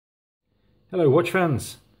Hello watch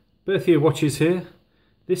fans, Berthier Watches here.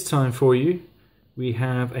 This time for you we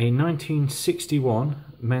have a 1961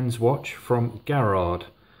 men's watch from Garrard,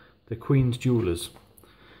 the Queen's Jewellers.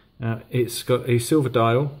 It's got a silver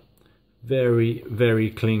dial, very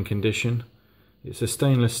clean condition. It's a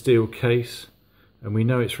stainless steel case and we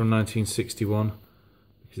know it's from 1961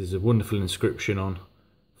 because there's a wonderful inscription on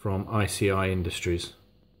from ICI Industries.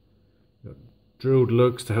 Got drilled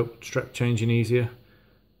lugs to help strap changing easier.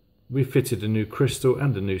 We've fitted a new crystal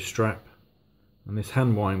and a new strap, and this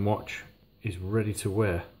hand wind watch is ready to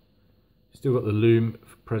wear. Still got the loom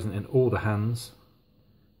present in all the hands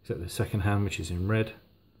except the second hand, which is in red,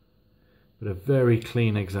 but a very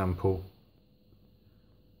clean example.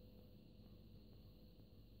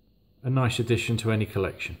 A nice addition to any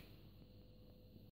collection.